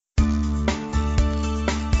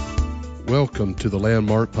Welcome to the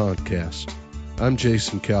Landmark Podcast. I'm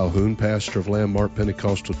Jason Calhoun, pastor of Landmark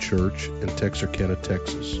Pentecostal Church in Texarkana,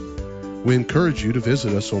 Texas. We encourage you to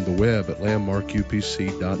visit us on the web at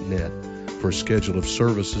landmarkupc.net for a schedule of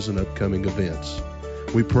services and upcoming events.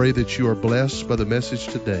 We pray that you are blessed by the message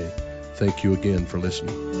today. Thank you again for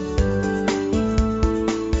listening.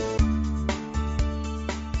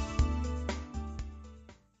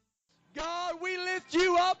 God, we lift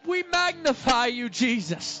you up. We magnify you,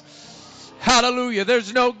 Jesus. Hallelujah.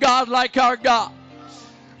 There's no God like our God.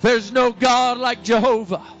 There's no God like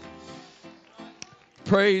Jehovah.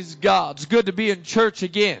 Praise God. It's good to be in church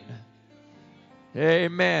again.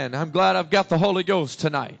 Amen. I'm glad I've got the Holy Ghost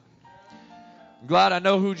tonight. I'm glad I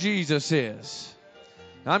know who Jesus is.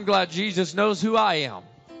 I'm glad Jesus knows who I am.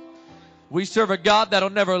 We serve a God that'll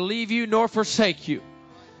never leave you nor forsake you.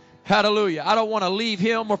 Hallelujah. I don't want to leave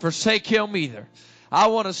him or forsake him either. I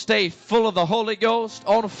want to stay full of the Holy Ghost,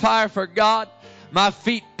 on fire for God, my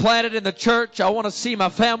feet planted in the church. I want to see my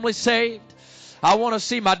family saved. I want to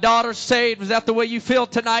see my daughter saved. Is that the way you feel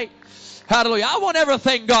tonight? Hallelujah. I want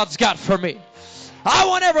everything God's got for me. I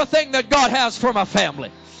want everything that God has for my family.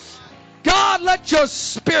 God, let your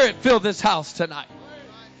spirit fill this house tonight.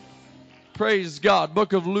 Praise God.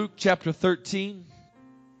 Book of Luke, chapter 13,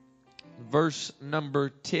 verse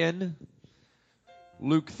number 10.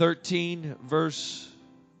 Luke 13, verse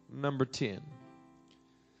number 10.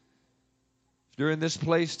 If you're in this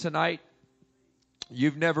place tonight,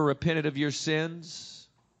 you've never repented of your sins,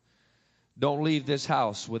 don't leave this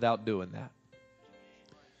house without doing that.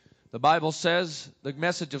 The Bible says the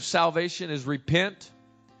message of salvation is repent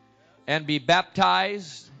and be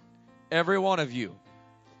baptized, every one of you,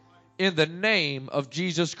 in the name of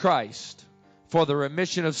Jesus Christ for the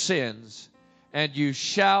remission of sins, and you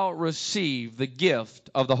shall receive the gift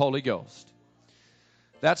of the Holy Ghost.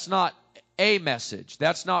 That's not a message.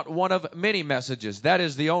 That's not one of many messages. That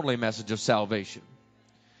is the only message of salvation.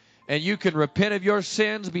 And you can repent of your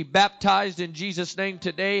sins, be baptized in Jesus' name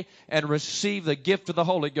today, and receive the gift of the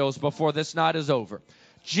Holy Ghost before this night is over.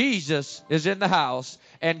 Jesus is in the house,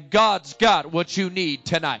 and God's got what you need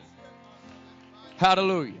tonight.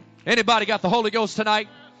 Hallelujah. Anybody got the Holy Ghost tonight?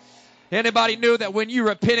 Anybody knew that when you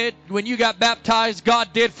repented, when you got baptized,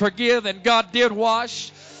 God did forgive and God did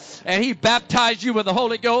wash, and he baptized you with the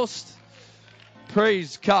Holy Ghost?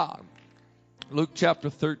 Praise God. Luke chapter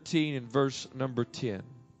 13 and verse number 10.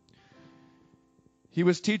 He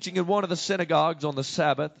was teaching in one of the synagogues on the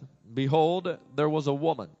Sabbath. Behold, there was a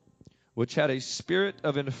woman which had a spirit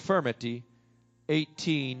of infirmity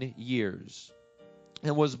 18 years,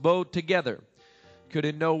 and was bowed together, could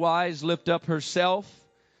in no wise lift up herself.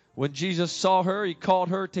 When Jesus saw her, he called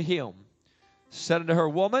her to him, said unto her,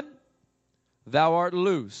 Woman, thou art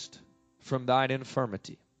loosed from thine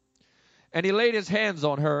infirmity. And he laid his hands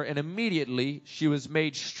on her, and immediately she was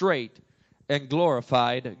made straight and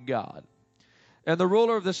glorified God. And the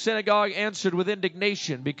ruler of the synagogue answered with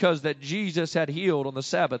indignation, because that Jesus had healed on the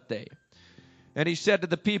Sabbath day. And he said to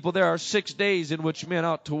the people, There are 6 days in which men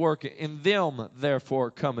ought to work. In them,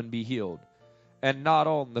 therefore, come and be healed, and not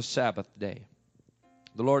on the Sabbath day.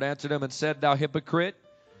 The Lord answered him and said, Thou hypocrite,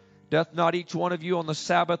 doth not each one of you on the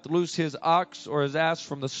Sabbath loose his ox or his ass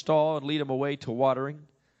from the stall and lead him away to watering?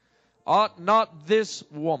 Ought not this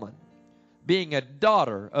woman, being a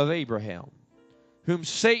daughter of Abraham, whom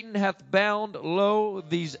Satan hath bound, lo,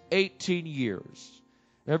 these 18 years?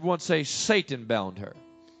 Everyone say, Satan bound her.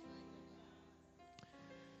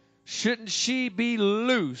 Shouldn't she be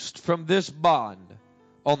loosed from this bond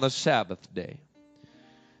on the Sabbath day?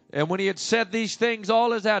 And when he had said these things,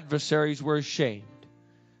 all his adversaries were ashamed,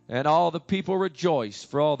 and all the people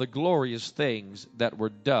rejoiced for all the glorious things that were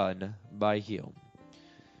done by him.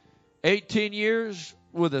 18 years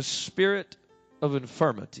with a spirit of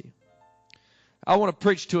infirmity. I want to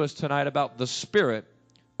preach to us tonight about the spirit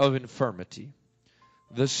of infirmity.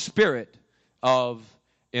 The spirit of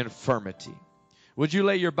infirmity. Would you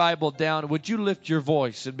lay your Bible down? Would you lift your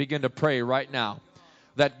voice and begin to pray right now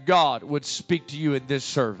that God would speak to you in this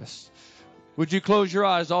service? Would you close your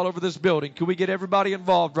eyes all over this building? Can we get everybody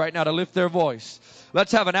involved right now to lift their voice?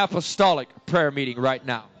 Let's have an apostolic prayer meeting right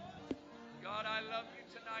now. God, I love you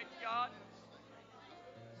tonight, God.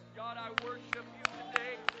 God, I worship you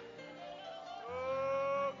today.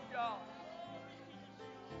 Oh, God.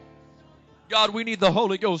 God, we need the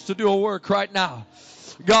Holy Ghost to do a work right now.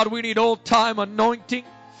 God, we need old-time anointing.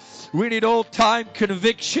 We need old-time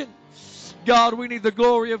conviction. God, we need the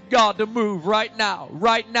glory of God to move right now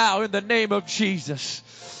in the name of Jesus.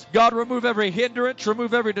 God, remove every hindrance,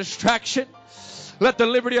 remove every distraction. Let the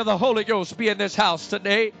liberty of the Holy Ghost be in this house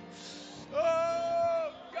today.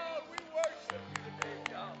 Oh, God, we worship you today,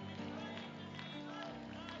 God.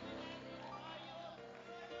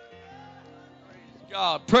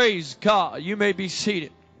 God. Praise God. You may be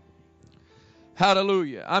seated.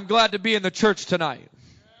 Hallelujah. I'm glad to be in the church tonight.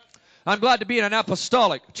 I'm glad to be in an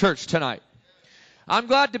apostolic church tonight. I'm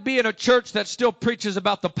glad to be in a church that still preaches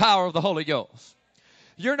about the power of the Holy Ghost.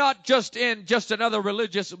 You're not just in just another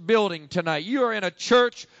religious building tonight. You are in a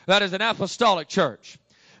church that is an apostolic church.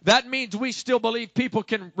 That means we still believe people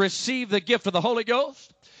can receive the gift of the Holy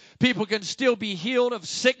Ghost. People can still be healed of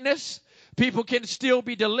sickness. People can still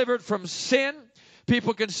be delivered from sin.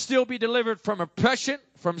 People can still be delivered from oppression,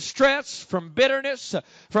 from stress, from bitterness,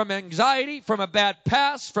 from anxiety, from a bad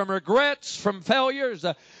past, from regrets, from failures.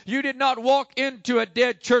 You did not walk into a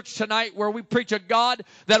dead church tonight where we preach a God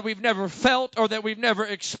that we've never felt or that we've never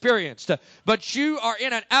experienced. But you are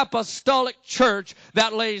in an apostolic church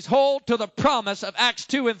that lays hold to the promise of Acts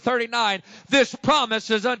 2:39. This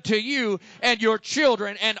promise is unto you and your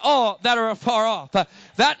children and all that are afar off.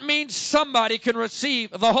 That means somebody can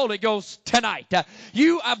receive the Holy Ghost tonight.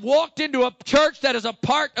 You have walked into a church that is a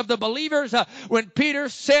part of the believers. When Peter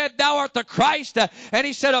said, "Thou art the Christ," and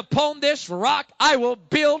he said, "Upon this rock I will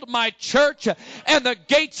build my church, and the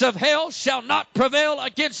gates of hell shall not prevail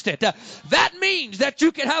against it." That means that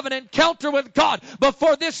you can have an encounter with God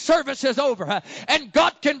before this service is over. And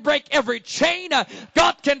God can break every chain.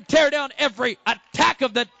 God can tear down every attack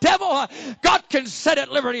of the devil. God can set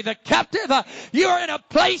at liberty the captive. You are in a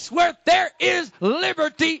place where there is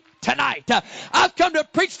liberty tonight. I've come to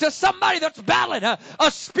preach to somebody that's battling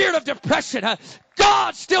a spirit of depression.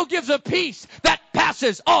 God still gives a peace that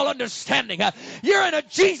passes all understanding. You're in a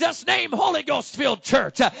Jesus name Holy Ghost filled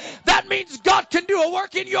church. That means God can do a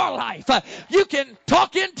work in your life. You can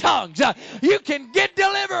talk in tongues. You can get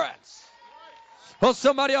deliverance. Well,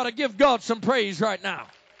 somebody ought to give God some praise right now.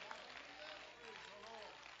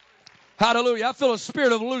 Hallelujah. I feel a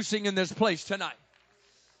spirit of loosing in this place tonight.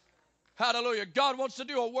 Hallelujah. God wants to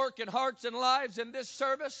do a work in hearts and lives in this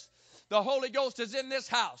service. The Holy Ghost is in this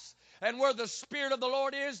house. And where the Spirit of the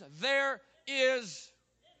Lord is, there is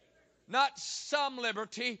not some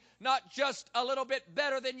liberty, not just a little bit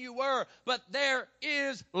better than you were, but there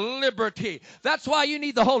is liberty. That's why you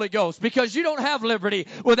need the Holy Ghost, because you don't have liberty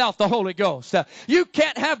without the Holy Ghost. You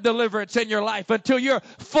can't have deliverance in your life until you're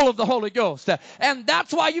full of the Holy Ghost. And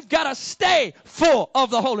that's why you've got to stay full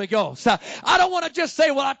of the Holy Ghost. I don't want to just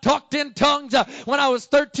say, well, I talked in tongues when I was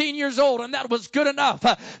 13 years old and that was good enough.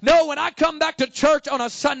 No, when I come back to church on a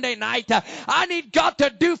Sunday night, I need God to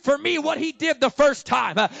do for me what He did the first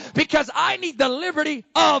time, because I need the liberty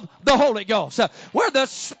of the Holy Ghost. Where the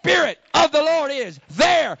Spirit of the Lord is,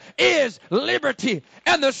 there is liberty.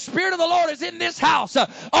 And the Spirit of the Lord is in this house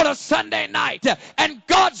on a Sunday night. And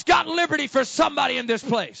God's got liberty for somebody in this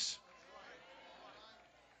place.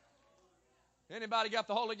 Anybody got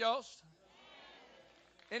the Holy Ghost?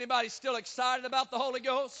 Anybody still excited about the Holy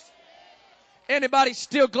Ghost? Anybody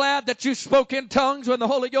still glad that you spoke in tongues when the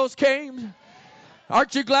Holy Ghost came?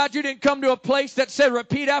 Aren't you glad you didn't come to a place that said,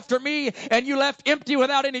 repeat after me, and you left empty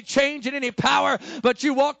without any change and any power, but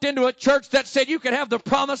you walked into a church that said you could have the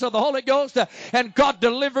promise of the Holy Ghost, and God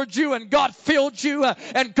delivered you, and God filled you,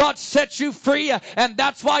 and God set you free, and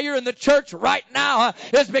that's why you're in the church right now,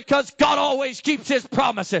 is because God always keeps His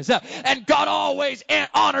promises, and God always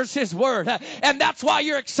honors His word, and that's why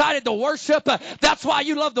you're excited to worship. That's why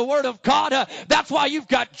you love the Word of God. That's why you've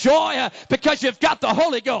got joy, because you've got the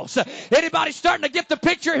Holy Ghost. Anybody starting to get the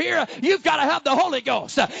picture here? You've got to have the Holy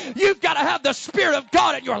Ghost. You've got to have the Spirit of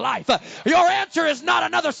God in your life. Your answer is not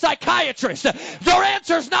another psychiatrist. Your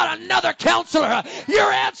answer is not another counselor.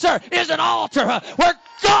 Your answer is an altar where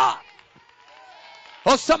God...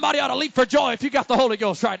 Oh, somebody ought to leap for joy if you got the Holy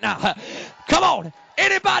Ghost right now. Come on.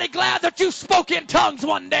 Anybody glad that you spoke in tongues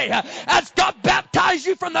one day as God baptized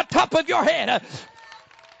you from the top of your head?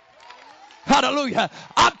 Hallelujah.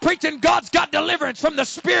 I'm preaching God's got deliverance from the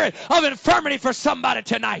spirit of infirmity for somebody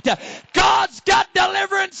tonight. God's got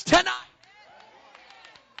deliverance tonight.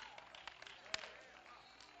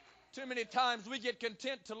 Too many times we get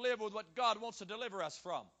content to live with what God wants to deliver us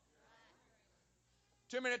from.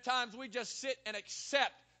 Too many times we just sit and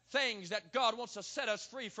accept things that God wants to set us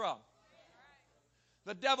free from.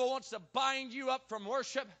 The devil wants to bind you up from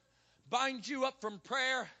worship, bind you up from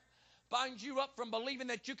prayer, bind you up from believing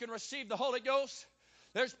that you can receive the Holy Ghost.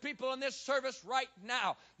 There's people in this service right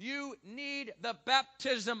now. You need the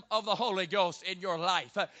baptism of the Holy Ghost in your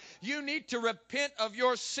life. You need to repent of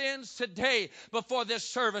your sins today before this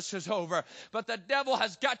service is over. But the devil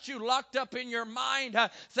has got you locked up in your mind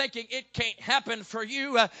thinking it can't happen for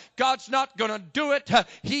you. God's not going to do it.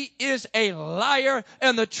 He is a liar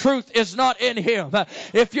and the truth is not in him.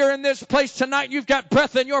 If you're in this place tonight, you've got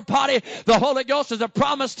breath in your body, the Holy Ghost is a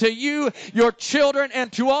promise to you, your children,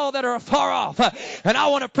 and to all that are far off. And I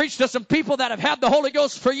want to preach to some people that have had the Holy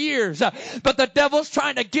Ghost for years, but the devil's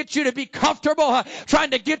trying to get you to be comfortable, trying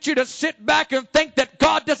to get you to sit back and think that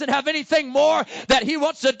God doesn't have anything more that he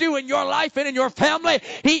wants to do in your life and in your family.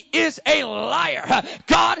 He is a liar.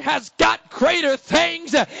 God has got greater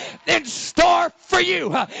things in store for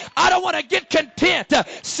you. I don't want to get content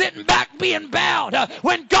sitting back being bound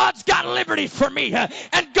when God's got liberty for me,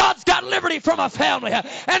 and God's got liberty for my family,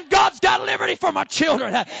 and God's got liberty for my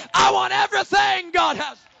children. I want everything God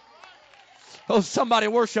has. Oh, somebody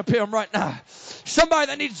worship him right now. Somebody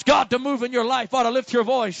that needs God to move in your life ought to lift your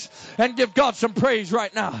voice and give God some praise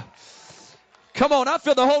right now. Come on, I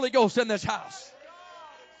feel the Holy Ghost in this house.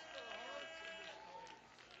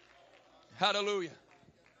 Hallelujah.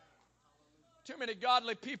 Too many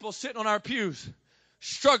godly people sitting on our pews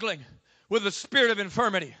struggling with the spirit of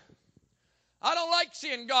infirmity. I don't like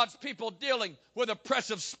seeing God's people dealing with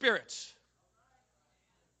oppressive spirits.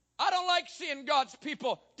 I don't like seeing God's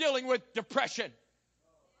people dealing with depression.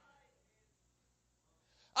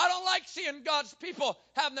 I don't like seeing God's people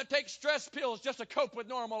having to take stress pills just to cope with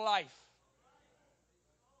normal life.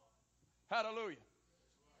 Hallelujah.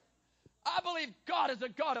 I believe God is a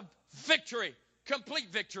God of victory,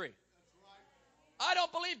 complete victory. I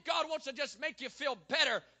don't believe God wants to just make you feel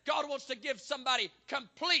better. God wants to give somebody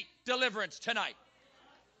complete deliverance tonight.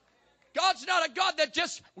 God's not a God that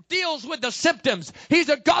just deals with the symptoms. He's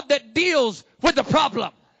a God that deals with the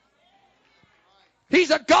problem.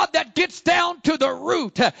 He's a God that gets down to the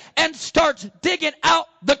root and starts digging out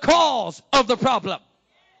the cause of the problem.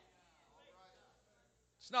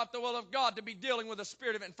 It's not the will of God to be dealing with a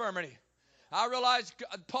spirit of infirmity. I realize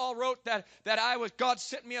Paul wrote that God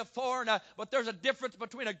sent me a thorn, but there's a difference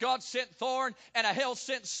between a God-sent thorn and a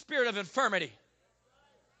hell-sent spirit of infirmity.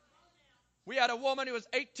 We had a woman who was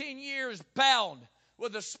 18 years bound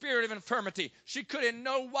with the spirit of infirmity. She could in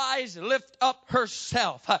no wise lift up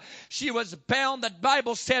herself. She was bound, the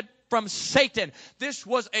Bible said, from Satan. This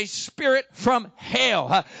was a spirit from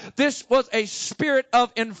hell. This was a spirit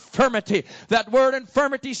of infirmity. That word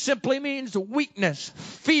infirmity simply means weakness,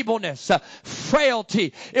 feebleness,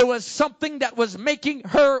 frailty. It was something that was making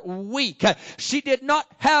her weak. She did not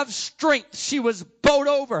have strength. She was bowed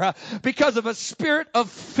over because of a spirit of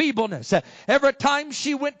feebleness. Every time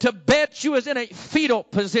she went to bed, she was in a fetal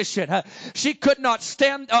position. She could not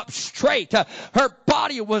stand up straight. Her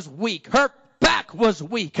body was weak. Her back was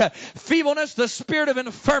weak. Feebleness, the spirit of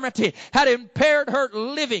infirmity, had impaired her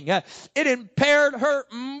living. It impaired her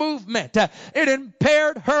movement. It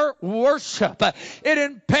impaired her worship. It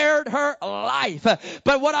impaired her life.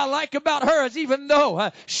 But what I like about her is even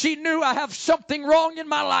though she knew I have something wrong in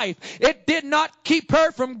my life, it did not keep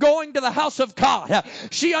her from going to the house of God.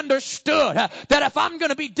 She understood that if I'm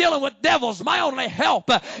going to be dealing with devils, my only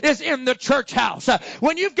help is in the church house.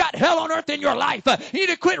 When you've got hell on earth in your life, you need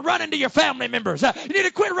to quit running to your family members. You need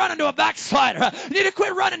to quit running to a backslider. You need to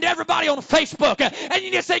quit running to everybody on Facebook. And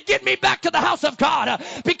you need to say, get me back to the house of God.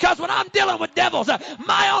 Because when I'm dealing with devils,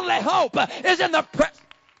 my only hope is in the presence.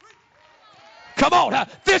 Come on,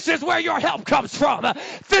 this is where your help comes from.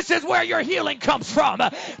 This is where your healing comes from.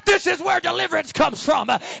 This is where deliverance comes from.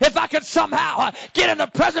 If I could somehow get in the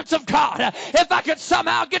presence of God, if I could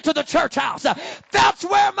somehow get to the church house, that's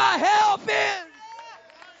where my help is.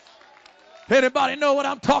 Anybody know what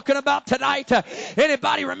I'm talking about tonight?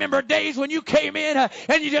 Anybody remember days when you came in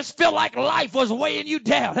and you just feel like life was weighing you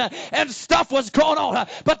down and stuff was going on?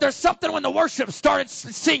 But there's something when the worship started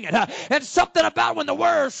singing and something about when the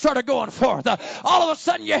words started going forth. All of a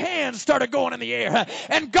sudden your hands started going in the air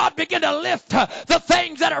and God began to lift the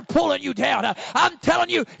things that are pulling you down. I'm telling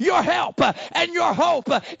you, your help and your hope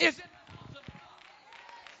is in.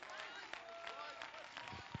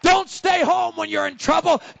 Don't stay home when you're in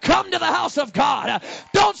trouble. Come to the house of God.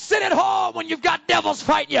 Don't sit at home when you've got devils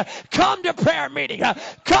fighting you. Come to prayer meeting.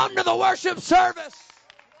 Come to the worship service.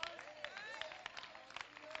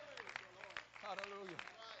 Hallelujah.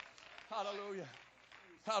 Hallelujah.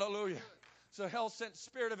 Hallelujah. It's a hell-sent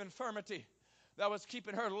spirit of infirmity that was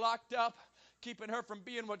keeping her locked up, keeping her from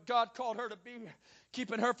being what God called her to be,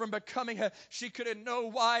 keeping her from becoming she could in no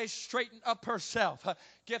wise straighten up herself.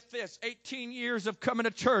 Get this, 18 years of coming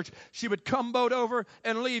to church, she would come bowed over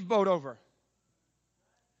and leave bowed over.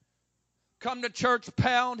 come to church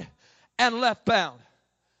pound and left bound.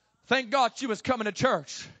 Thank God she was coming to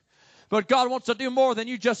church. But God wants to do more than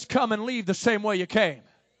you just come and leave the same way you came.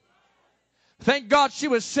 Thank God she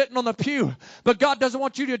was sitting on the pew. But God doesn't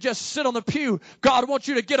want you to just sit on the pew. God wants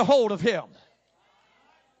you to get a hold of Him.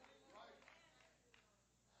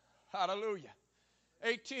 Hallelujah.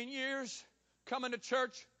 18 years coming to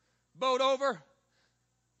church, bowed over,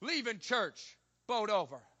 leaving church, bowed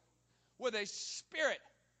over, with a spirit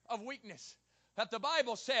of weakness that the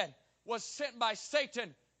Bible said was sent by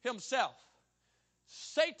Satan himself.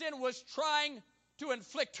 Satan was trying to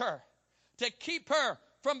inflict her, to keep her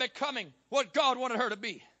from becoming what God wanted her to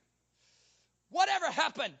be. Whatever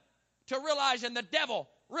happened to realizing the devil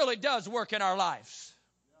really does work in our lives?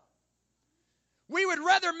 We would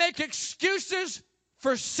rather make excuses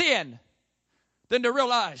for sin than to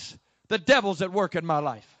realize the devil's at work in my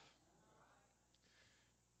life.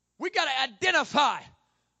 We got to identify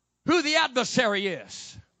who the adversary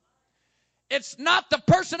is. It's not the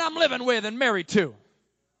person I'm living with and married to.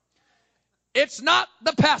 It's not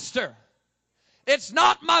the pastor. It's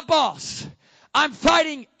not my boss. I'm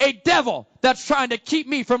fighting a devil that's trying to keep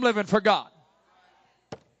me from living for God.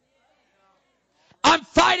 I'm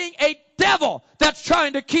fighting a devil that's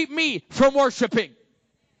trying to keep me from worshiping.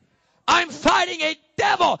 I'm fighting a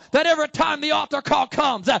devil that every time the altar call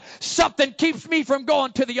comes, something keeps me from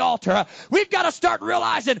going to the altar. We've got to start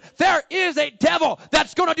realizing there is a devil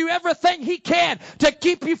that's going to do everything he can to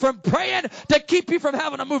keep you from praying, to keep you from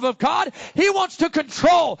having a move of God. He wants to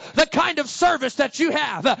control the kind of service that you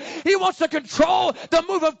have. He wants to control the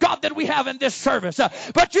move of God that we have in this service.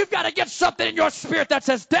 But you've got to get something in your spirit that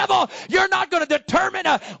says, devil, you're not going to determine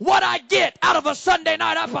what I get out of a Sunday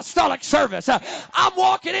night apostolic service. I'm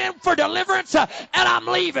walking in for deliverance, and I'm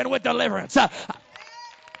leaving with deliverance.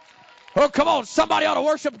 Oh, come on. Somebody ought to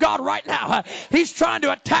worship God right now. He's trying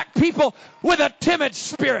to attack people with a timid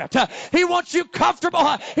spirit. He wants you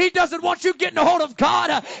comfortable. He doesn't want you getting a hold of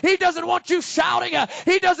God. He doesn't want you shouting.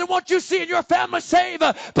 He doesn't want you seeing your family saved.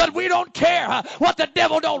 But we don't care what the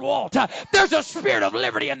devil don't want. There's a spirit of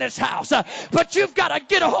liberty in this house. But you've got to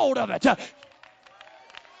get a hold of it.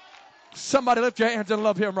 Somebody lift your hands and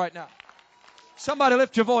love Him right now. Somebody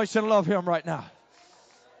lift your voice and love Him right now.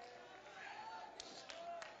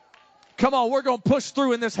 Come on, we're going to push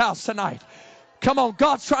through in this house tonight. Come on,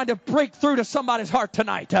 God's trying to break through to somebody's heart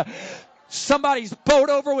tonight. Somebody's bowed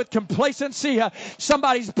over with complacency.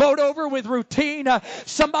 Somebody's bowed over with routine.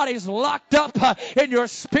 Somebody's locked up in your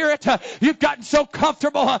spirit. You've gotten so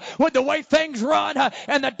comfortable with the way things run,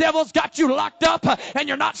 and the devil's got you locked up, and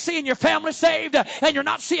you're not seeing your family saved, and you're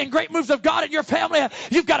not seeing great moves of God in your family.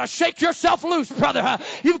 You've got to shake yourself loose, brother.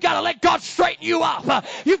 You've got to let God straighten you up.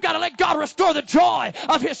 You've got to let God restore the joy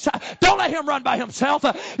of His. Don't let Him run by himself.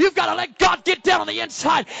 You've got to let God get down on the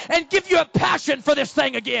inside and give you a passion for this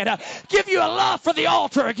thing again. Give you a love for the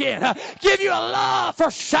altar again. Give you a love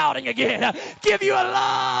for shouting again. Give you a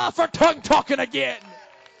love for tongue talking again.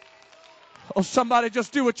 Oh, somebody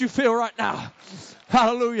just do what you feel right now.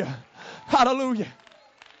 Hallelujah. Hallelujah.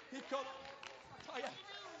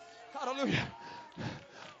 Hallelujah.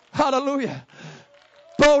 Hallelujah.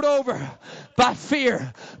 Bowed over by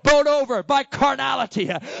fear, bowed over by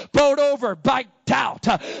carnality, bowed over by doubt,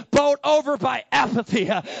 bowed over by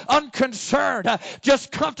apathy, unconcerned,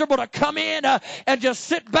 just comfortable to come in and just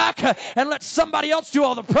sit back and let somebody else do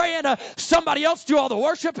all the praying, somebody else do all the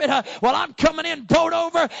worshiping, while I'm coming in bowed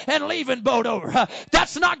over and leaving bowed over.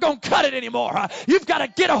 That's not going to cut it anymore. You've got to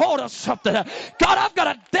get a hold of something. God, I've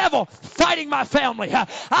got a devil fighting my family.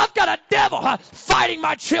 I've got a devil fighting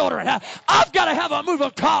my children. I've got to have a move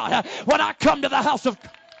of God when I come to the house of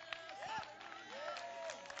God.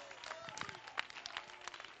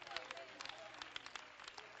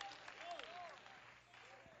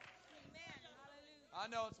 I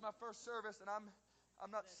know it's my first service, and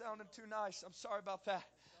I'm not sounding too nice. I'm sorry about that.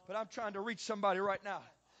 But I'm trying to reach somebody right now.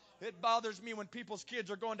 It bothers me when people's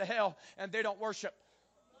kids are going to hell and they don't worship.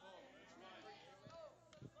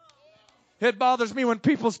 It bothers me when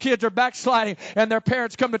people's kids are backsliding and their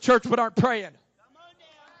parents come to church but aren't praying.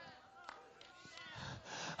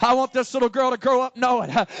 I want this little girl to grow up knowing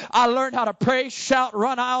I learned how to pray, shout,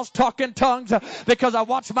 run aisles, talk in tongues because I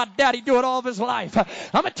watched my daddy do it all of his life.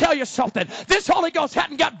 I'm going to tell you something. This Holy Ghost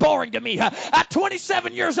hadn't got boring to me. At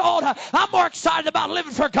 27 years old, I'm more excited about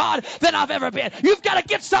living for God than I've ever been. You've got to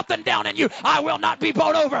get something down in you. I will not be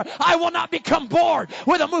bowed over. I will not become bored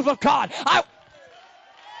with a move of God.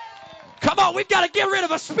 Come on, we've got to get rid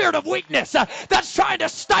of a spirit of weakness that's trying to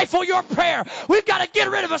stifle your prayer. We've got to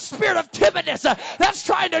get rid of a spirit of timidness that's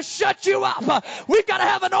trying to shut you up. We've got to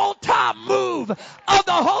have an old-time move of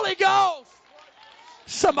the Holy Ghost.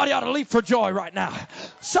 Somebody ought to leap for joy right now.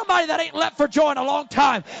 Somebody that ain't leapt for joy in a long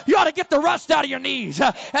time. You ought to get the rust out of your knees.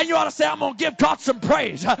 And you ought to say, I'm going to give God some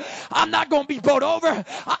praise. I'm not going to be bowed over.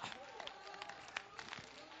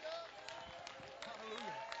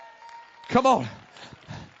 Come on.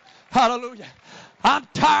 Hallelujah. I'm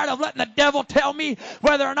tired of letting the devil tell me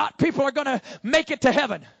whether or not people are going to make it to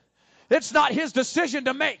heaven. It's not his decision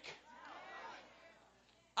to make.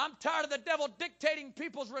 I'm tired of the devil dictating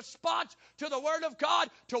people's response to the Word of God,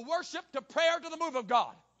 to worship, to prayer, to the move of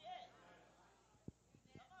God.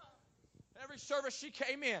 Every service she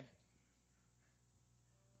came in,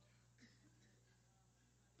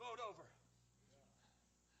 bowed over.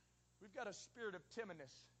 We've got a spirit of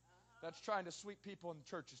timidness that's trying to sweep people in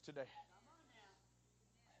churches today.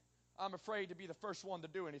 I'm afraid to be the first one to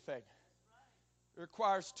do anything. It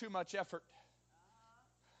requires too much effort.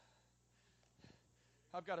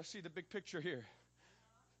 I've got to see the big picture here.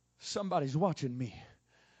 Somebody's watching me.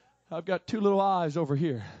 I've got two little eyes over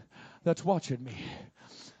here that's watching me.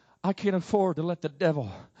 I can't afford to let the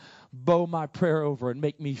devil bow my prayer over and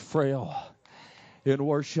make me frail in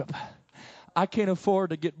worship. I can't afford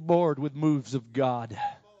to get bored with moves of God.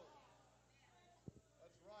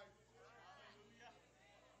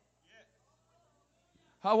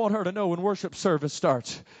 I want her to know when worship service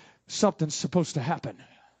starts, something's supposed to happen.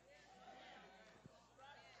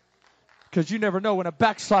 Because you never know when a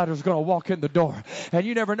backslider is going to walk in the door. And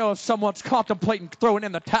you never know if someone's contemplating throwing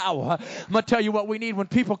in the towel. I'm going to tell you what we need when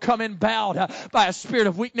people come in bowed by a spirit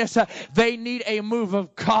of weakness. They need a move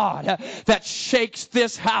of God that shakes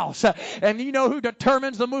this house. And you know who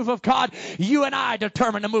determines the move of God? You and I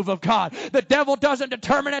determine the move of God. The devil doesn't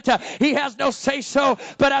determine it. He has no say-so.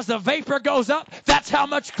 But as the vapor goes up, that's how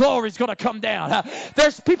much glory is going to come down.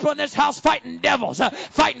 There's people in this house fighting devils,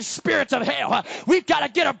 fighting spirits of hell. We've got to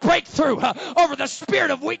get a breakthrough over the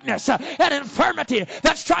spirit of weakness and infirmity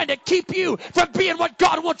that's trying to keep you from being what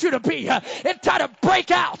God wants you to be. And try to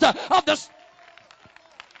break out of this.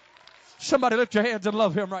 Somebody lift your hands and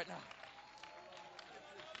love Him right now.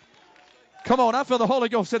 Come on, I feel the Holy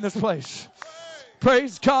Ghost in this place.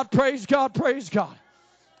 Praise God, praise God, praise God.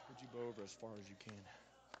 Would you go over as far as you can?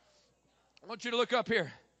 I want you to look up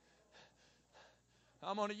here.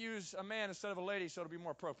 I'm going to use a man instead of a lady so it'll be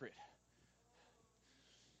more appropriate.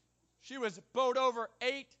 She was bowed over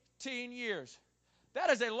 18 years. That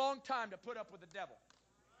is a long time to put up with the devil.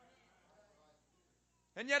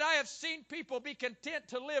 And yet I have seen people be content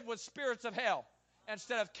to live with spirits of hell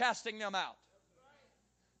instead of casting them out.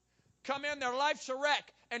 Come in, their life's a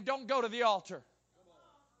wreck, and don't go to the altar.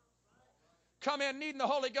 Come in needing the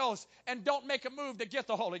Holy Ghost and don't make a move to get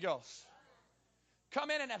the Holy Ghost. Come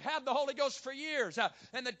in and have had the Holy Ghost for years,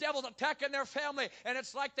 and the devil's attacking their family, and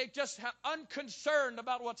it's like they just have unconcerned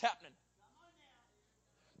about what's happening.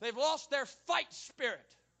 They've lost their fight spirit,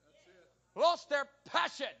 lost their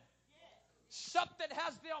passion. Something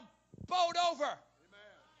has them bowed over.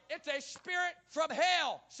 It's a spirit from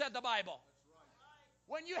hell, said the Bible.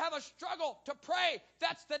 When you have a struggle to pray,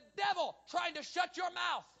 that's the devil trying to shut your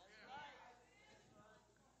mouth.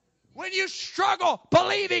 When you struggle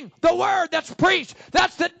believing the word that's preached,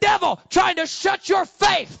 that's the devil trying to shut your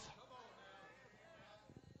faith.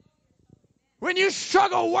 When you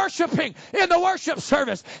struggle worshiping in the worship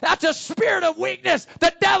service, that's a spirit of weakness.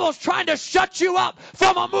 The devil's trying to shut you up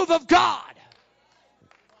from a move of God.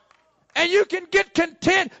 And you can get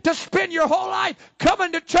content to spend your whole life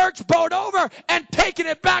coming to church bowed over and taking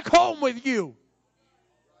it back home with you.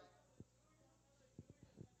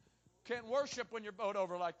 Can't worship when you're bowed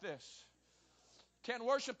over like this. Can't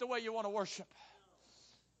worship the way you want to worship.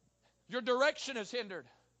 Your direction is hindered.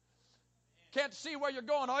 Can't see where you're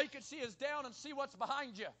going. All you can see is down and see what's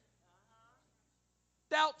behind you.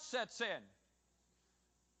 Doubt sets in.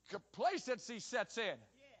 Complacency sets in.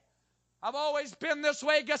 I've always been this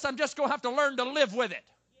way. Guess I'm just going to have to learn to live with it.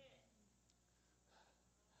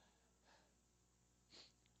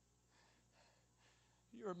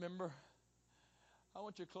 You remember? I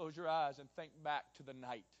want you to close your eyes and think back to the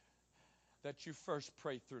night that you first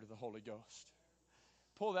prayed through to the Holy Ghost.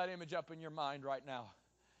 Pull that image up in your mind right now.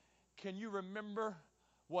 Can you remember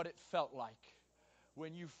what it felt like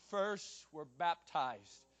when you first were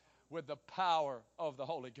baptized with the power of the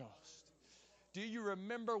Holy Ghost? Do you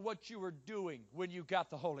remember what you were doing when you got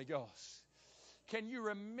the Holy Ghost? Can you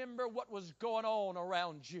remember what was going on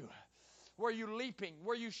around you? Were you leaping?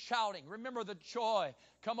 Were you shouting? Remember the joy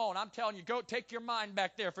Come on, I'm telling you, go take your mind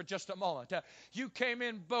back there for just a moment. You came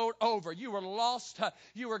in boat over. You were lost.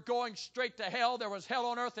 You were going straight to hell. There was hell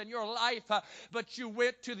on earth in your life. But you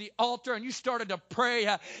went to the altar and you started to pray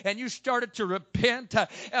and you started to repent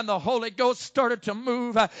and the Holy Ghost started to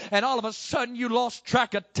move and all of a sudden you lost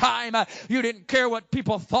track of time. You didn't care what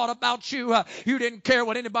people thought about you. You didn't care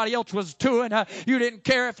what anybody else was doing. You didn't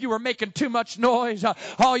care if you were making too much noise.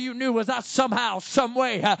 All you knew was somehow, some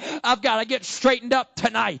way, I've got to get straightened up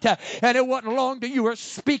tonight. And it wasn't long till you were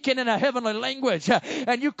speaking in a heavenly language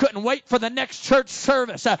and you couldn't wait for the next church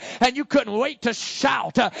service and you couldn't wait to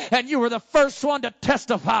shout and you were the first one to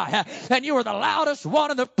testify and you were the loudest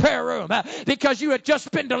one in the prayer room because you had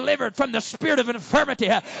just been delivered from the spirit of infirmity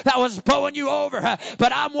that was blowing you over.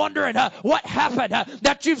 But I'm wondering what happened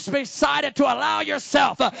that you've decided to allow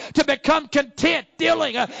yourself to become content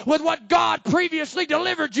dealing with what God previously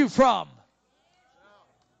delivered you from.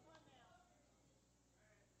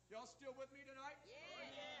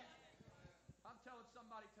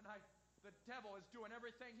 The devil is doing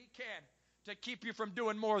everything he can to keep you from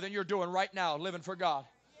doing more than you're doing right now, living for God.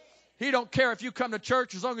 He don't care if you come to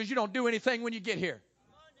church as long as you don't do anything when you get here.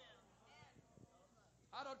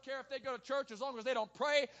 I don't care if they go to church as long as they don't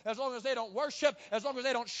pray, as long as they don't worship, as long as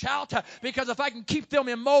they don't shout, because if I can keep them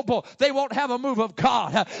immobile, they won't have a move of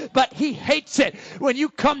God. But he hates it when you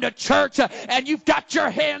come to church and you've got your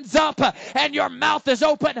hands up and your mouth is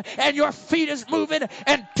open and your feet is moving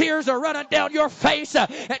and tears are running down your face.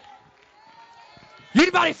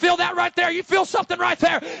 Anybody feel that right there? You feel something right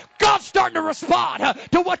there? God's starting to respond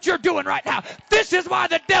to what you're doing right now. This is why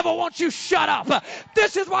the devil wants you shut up.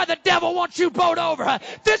 This is why the devil wants you bowed over.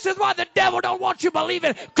 This is why the devil don't want you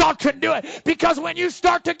believing God can do it. Because when you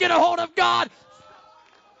start to get a hold of God,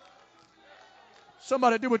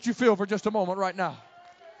 somebody do what you feel for just a moment right now.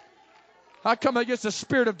 I come against the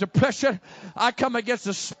spirit of depression. I come against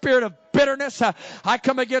the spirit of bitterness. I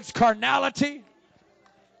come against carnality.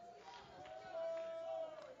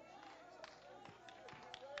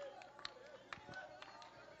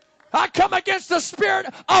 I come against the spirit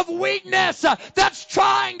of weakness that's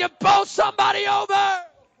trying to bow somebody over.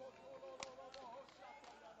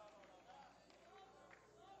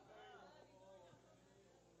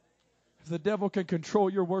 If the devil can control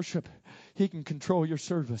your worship, he can control your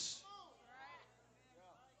service.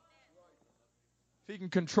 If he can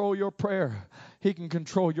control your prayer, he can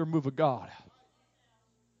control your move of God.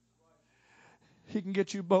 He can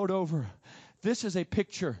get you bowed over. This is a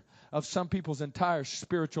picture of some people's entire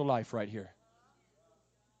spiritual life right here.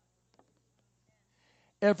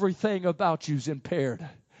 Everything about you's impaired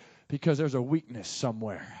because there's a weakness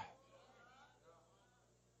somewhere.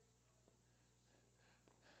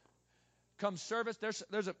 Come service,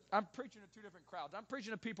 I'm preaching to two different crowds. I'm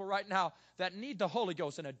preaching to people right now that need the Holy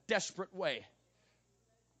Ghost in a desperate way.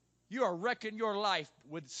 You are wrecking your life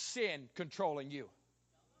with sin controlling you.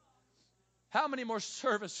 How many more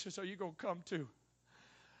services are you going to come to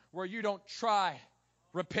where you don't try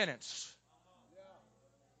repentance?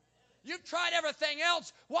 You've tried everything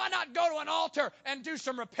else. Why not go to an altar and do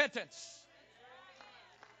some repentance?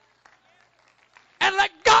 And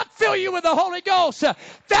let God fill you with the Holy Ghost.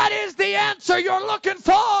 That is the answer you're looking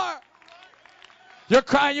for. You're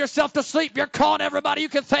crying yourself to sleep. You're calling everybody you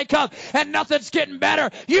can think of, and nothing's getting better.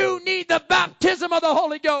 You need the baptism of the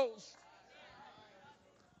Holy Ghost.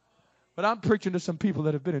 But I'm preaching to some people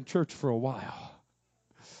that have been in church for a while.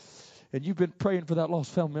 And you've been praying for that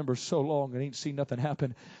lost family member so long and ain't seen nothing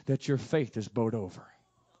happen that your faith is bowed over.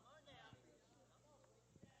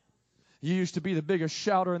 You used to be the biggest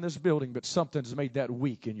shouter in this building, but something's made that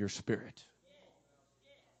weak in your spirit.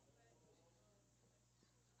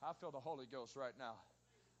 I feel the Holy Ghost right now.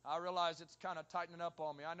 I realize it's kind of tightening up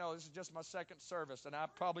on me. I know this is just my second service, and I'm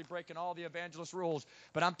probably breaking all the evangelist rules.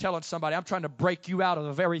 But I'm telling somebody, I'm trying to break you out of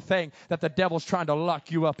the very thing that the devil's trying to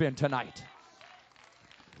lock you up in tonight.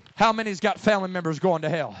 How many's got family members going to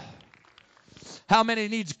hell? How many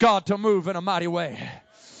needs God to move in a mighty way?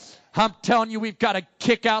 I'm telling you, we've got to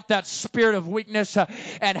kick out that spirit of weakness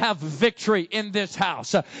and have victory in this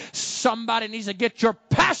house. Somebody needs to get your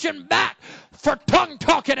passion back for tongue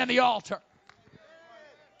talking in the altar.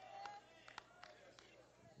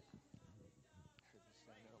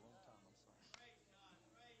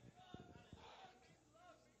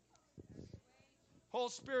 Whole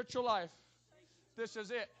spiritual life. This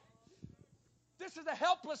is it. This is a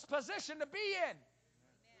helpless position to be in.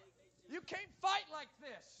 You can't fight like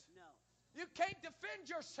this. You can't defend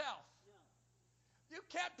yourself. You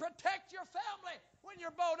can't protect your family when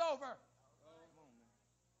you're bowed over.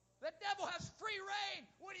 The devil has free reign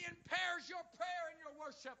when he impairs your prayer and your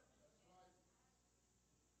worship.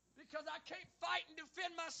 because I can't fight and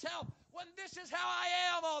defend myself when this is how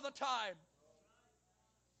I am all the time.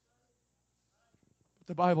 But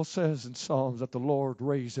the Bible says in Psalms that the Lord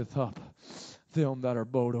raiseth up them that are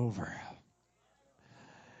bowed over.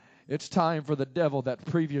 It's time for the devil that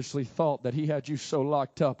previously thought that he had you so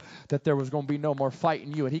locked up that there was going to be no more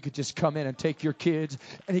fighting you, and he could just come in and take your kids,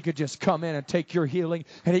 and he could just come in and take your healing,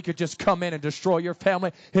 and he could just come in and destroy your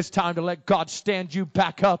family. It's time to let God stand you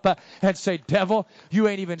back up and say, devil, you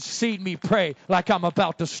ain't even seen me pray like I'm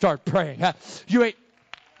about to start praying. You ain't.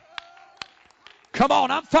 Come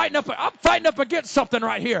on, I'm fighting up against something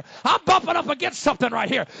right here. I'm bumping up against something right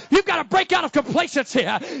here. You've got to break out of complacency.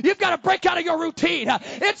 You've got to break out of your routine.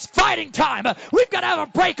 It's fighting time. We've got to have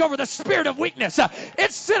a break over the spirit of weakness.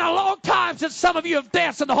 It's been a long time since some of you have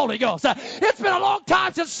danced in the Holy Ghost. It's been a long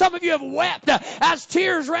time since some of you have wept as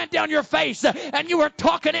tears ran down your face and you were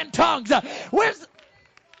talking in tongues.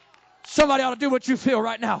 Somebody ought to do what you feel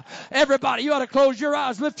right now. Everybody, you ought to close your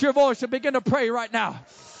eyes, lift your voice, and begin to pray right now.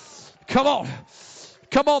 Come on.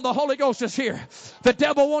 Come on, the Holy Ghost is here. The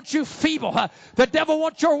devil wants you feeble. The devil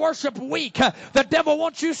wants your worship weak. The devil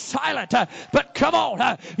wants you silent. But come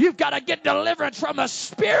on, you've got to get deliverance from the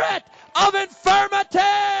spirit of infirmity.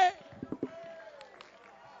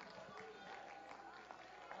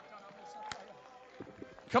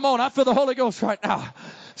 Come on, I feel the Holy Ghost right now.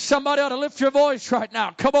 Somebody ought to lift your voice right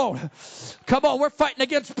now. Come on. Come on. We're fighting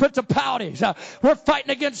against principalities. We're fighting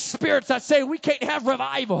against spirits that say we can't have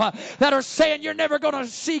revival. That are saying you're never going to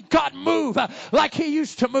see God move like he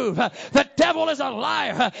used to move. The devil is a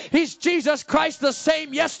liar. He's Jesus Christ the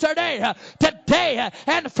same yesterday, today,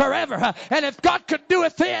 and forever. And if God could do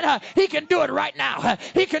it then, he can do it right now.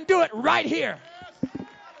 He can do it right here.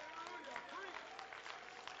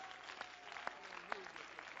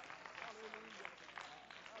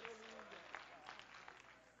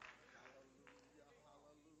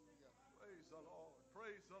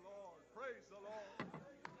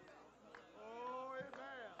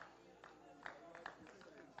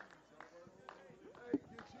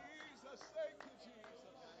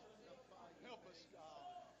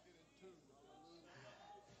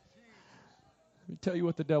 Let me tell you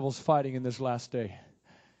what the devil's fighting in this last day.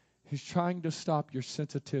 He's trying to stop your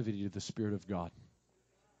sensitivity to the Spirit of God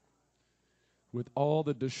with all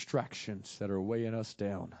the distractions that are weighing us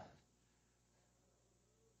down.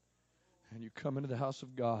 And you come into the house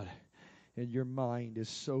of God and your mind is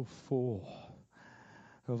so full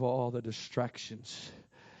of all the distractions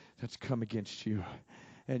that's come against you,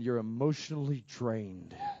 and you're emotionally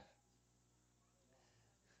drained.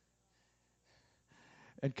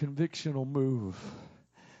 And conviction will move.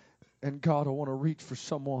 And God will want to reach for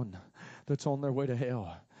someone that's on their way to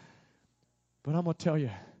hell. But I'm going to tell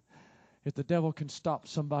you, if the devil can stop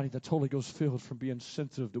somebody that's Holy Ghost filled from being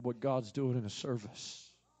sensitive to what God's doing in a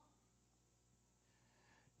service,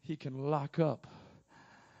 he can lock up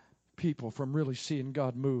people from really seeing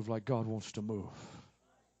God move like God wants to move.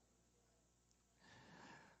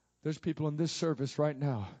 There's people in this service right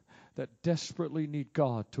now that desperately need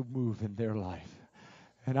God to move in their life.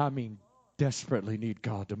 And I mean desperately need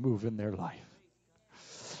God to move in their life.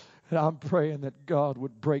 And I'm praying that God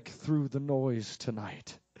would break through the noise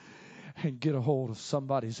tonight and get a hold of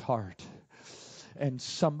somebody's heart. And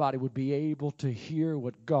somebody would be able to hear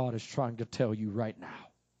what God is trying to tell you right now.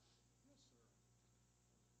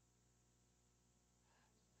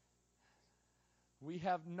 We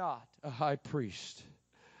have not a high priest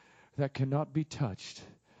that cannot be touched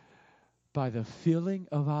by the feeling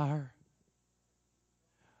of our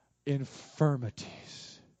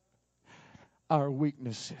infirmities, our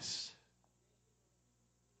weaknesses.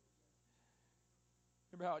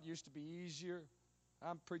 Remember how it used to be easier?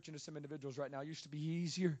 I'm preaching to some individuals right now. It used to be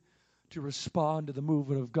easier to respond to the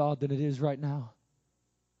movement of God than it is right now.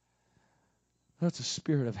 That's a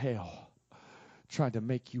spirit of hell trying to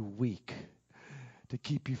make you weak, to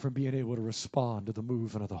keep you from being able to respond to the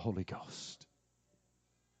movement of the Holy Ghost.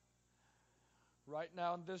 Right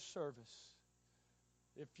now in this service,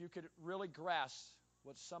 if you could really grasp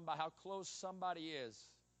how close somebody is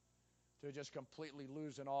to just completely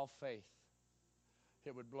losing all faith,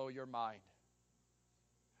 it would blow your mind.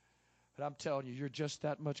 But I'm telling you, you're just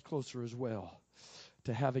that much closer as well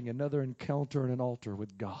to having another encounter and an altar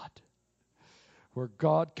with God, where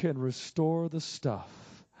God can restore the stuff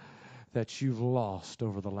that you've lost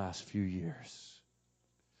over the last few years.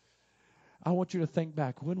 I want you to think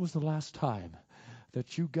back, when was the last time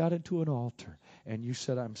that you got into an altar and you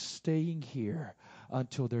said, I'm staying here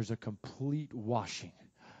until there's a complete washing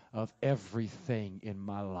of everything in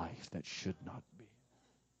my life that should not be?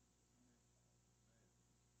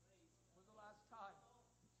 When was the last time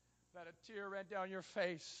that a tear ran down your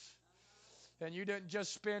face And you didn't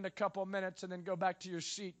just spend a couple minutes and then go back to your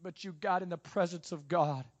seat, but you got in the presence of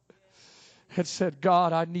God and said,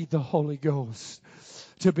 God, I need the Holy Ghost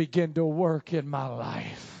to begin to work in my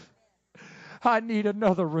life. I need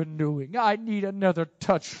another renewing. I need another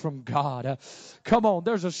touch from God. Come on,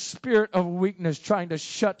 there's a spirit of weakness trying to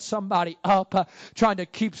shut somebody up, trying to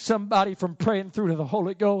keep somebody from praying through to the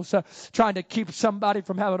Holy Ghost, trying to keep somebody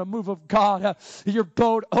from having a move of God. You're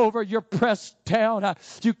bowed over. You're pressed down.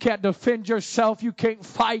 You can't defend yourself. You can't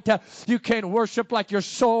fight. You can't worship like your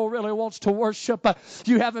soul really wants to worship.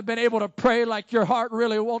 You haven't been able to pray like your heart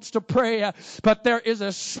really wants to pray. But there is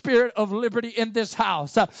a spirit of liberty in this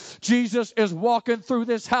house. Jesus is walking through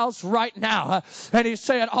this house right now, and he's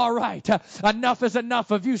saying, all right, enough is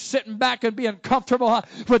enough of you sitting back and being comfortable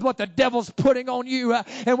with what the devil's putting on you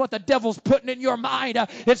and what the devil's putting in your mind.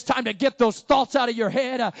 It's time to get those thoughts out of your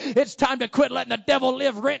head. It's time to quit letting the devil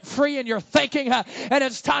live rent-free in your thinking, and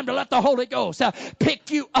it's time to let the Holy Ghost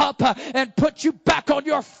pick you up and put you back on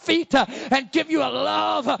your feet and give you a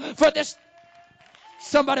love for this.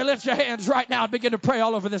 Somebody lift your hands right now and begin to pray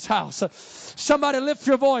all over this house. Somebody lift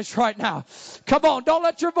your voice right now. Come on, don't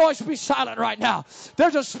let your voice be silent right now.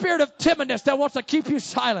 There's a spirit of timidness that wants to keep you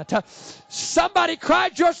silent. Somebody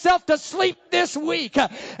cried yourself to sleep this week,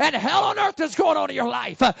 and hell on earth is going on in your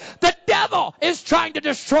life. The devil is trying to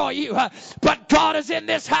destroy you, but God is in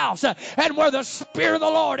this house, and where the Spirit of the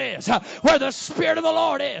Lord is, where the Spirit of the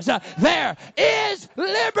Lord is, there is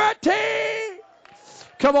liberty.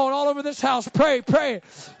 Come on, all over this house, pray, pray.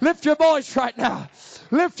 Lift your voice right now.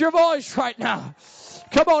 Lift your voice right now.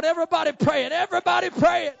 Come on, everybody pray it. Everybody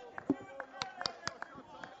pray it.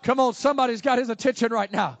 Come on, somebody's got his attention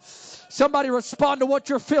right now. Somebody respond to what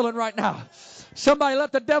you're feeling right now. Somebody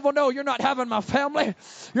let the devil know you're not having my family.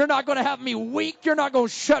 You're not going to have me weak. You're not going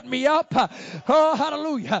to shut me up. Oh,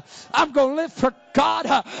 hallelujah. I'm going to live for God.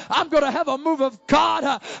 I'm going to have a move of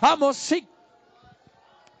God. I'm going to seek.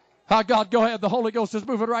 God, go ahead. The Holy Ghost is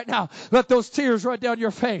moving right now. Let those tears run down your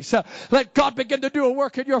face. Let God begin to do a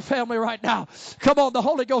work in your family right now. Come on, the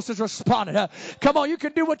Holy Ghost is responding. Come on, you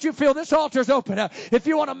can do what you feel. This altar's open. If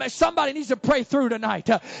you want to, somebody needs to pray through tonight.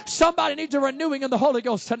 Somebody needs a renewing in the Holy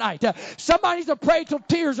Ghost tonight. Somebody needs to pray till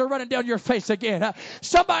tears are running down your face again.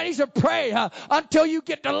 Somebody needs to pray until you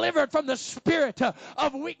get delivered from the spirit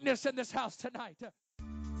of weakness in this house tonight.